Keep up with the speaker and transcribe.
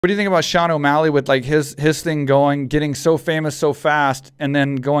What do you think about Sean O'Malley with like his thing going, getting so famous so fast, and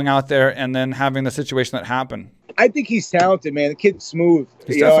then going out there and then having the situation that happened? I think he's talented, man. The kid's smooth.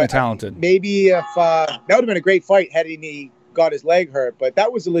 He's definitely talented. Maybe if that would have been a great fight had he got his leg hurt, but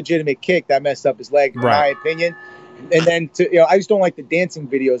that was a legitimate kick that messed up his leg, in my opinion. And then, I just don't like the dancing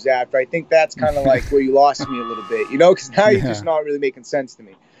videos after. I think that's kind of like where you lost me a little bit, because now you're just not really making sense to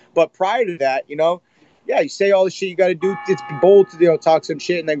me. But prior to that, you say all the shit you got to do. It's bold to, talk some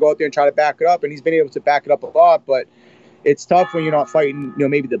shit and then go out there and try to back it up. And he's been able to back it up a lot, but it's tough when you're not fighting,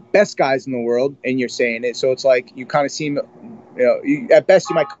 maybe the best guys in the world and you're saying it. So it's like you kind of seem, at best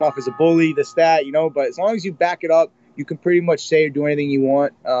you might come off as a bully, but as long as you back it up, you can pretty much say or do anything you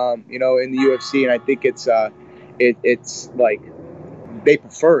want, in the UFC. And I think it's like they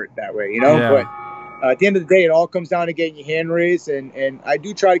prefer it that way, but at the end of the day, it all comes down to getting your hand raised. And I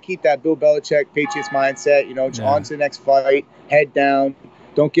do try to keep that Bill Belichick Patriots mindset, on to the next fight, head down.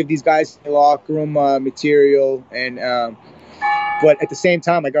 Don't give these guys the locker room material. And but at the same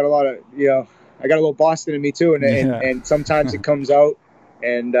time, I got a lot of, I got a little Boston in me too. And sometimes it comes out.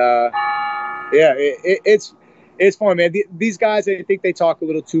 And it's fun, man. These guys, I think they talk a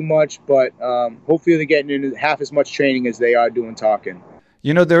little too much, but hopefully they're getting into half as much training as they are doing talking.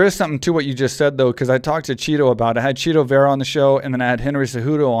 There is something to what you just said, though, because I talked to Cheeto about it. I had Cheeto Vera on the show, and then I had Henry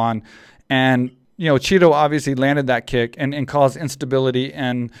Cejudo on. And, Cheeto obviously landed that kick and caused instability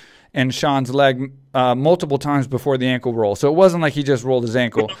in Sean's leg multiple times before the ankle roll. So it wasn't like he just rolled his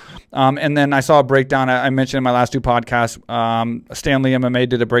ankle. And then I saw a breakdown. I mentioned in my last two podcasts, Stanley MMA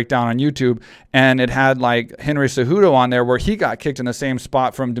did a breakdown on YouTube, and it had like Henry Cejudo on there where he got kicked in the same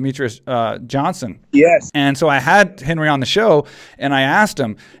spot from Demetrius Johnson. Yes. And so I had Henry on the show, and I asked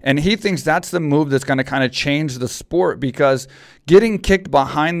him, and he thinks that's the move that's going to kind of change the sport, because getting kicked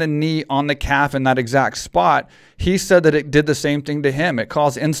behind the knee on the calf in that exact spot, he said that it did the same thing to him. It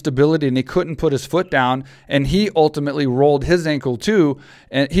caused instability, and he couldn't put his foot down, and he ultimately rolled his ankle too,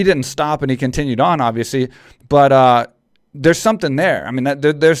 and he didn't stop, and he continued on, obviously. But there's something there. I mean,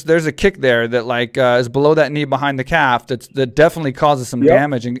 there's a kick there that is below that knee behind the calf that definitely causes some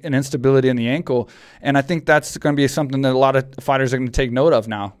damage and instability in the ankle, and I think that's going to be something that a lot of fighters are going to take note of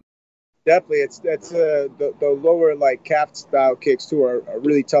now. Definitely, that's the lower calf style kicks too are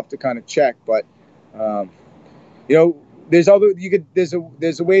really tough to kind of check, but there's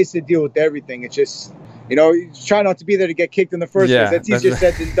ways to deal with everything. It's just try not to be there to get kicked in the first place. That's easier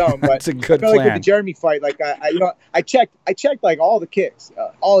said than done. But that's a good plan. Like with the Jeremy fight, I checked all the kicks,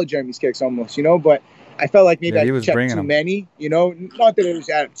 all of Jeremy's kicks almost, but I felt like maybe I checked too many. Not that it was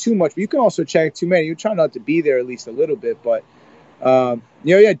too much, but you can also check too many. You try not to be there at least a little bit, but.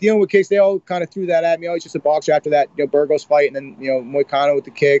 Dealing with kicks, they all kind of threw that at me. I was just a boxer after that, Burgos fight, and then, Moicano with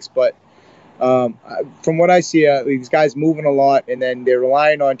the kicks. But from what I see, these guys moving a lot, and then they're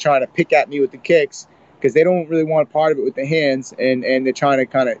relying on trying to pick at me with the kicks because they don't really want part of it with the hands, and they're trying to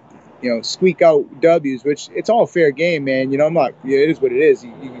kind of, squeak out W's, which it's all fair game, man. I'm not, it is what it is.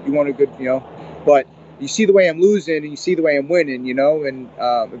 You want a good, but you see the way I'm losing and you see the way I'm winning, and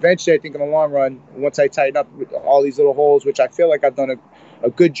eventually I think in the long run, once I tighten up with all these little holes, which I feel like I've done a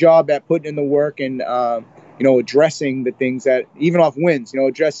good job at putting in the work and, addressing the things that, even off wins,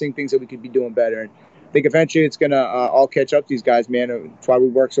 addressing things that we could be doing better. And I think eventually it's going to all catch up to these guys, man. That's why we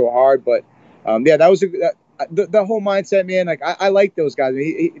work so hard. But, that was the whole mindset, man. I like those guys.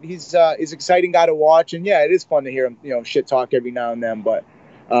 He's an exciting guy to watch. And, it is fun to hear him, shit talk every now and then. But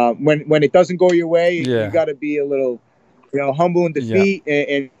when it doesn't go your way, you got to be a little, humble in defeat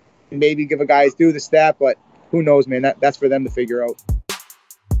and maybe give a guy his due, the stat. But who knows, man? That's for them to figure out.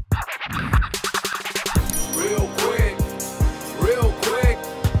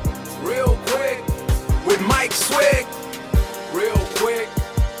 With Mike Swick. Real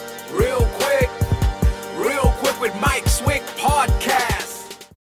quick with Mike Swick Podcast.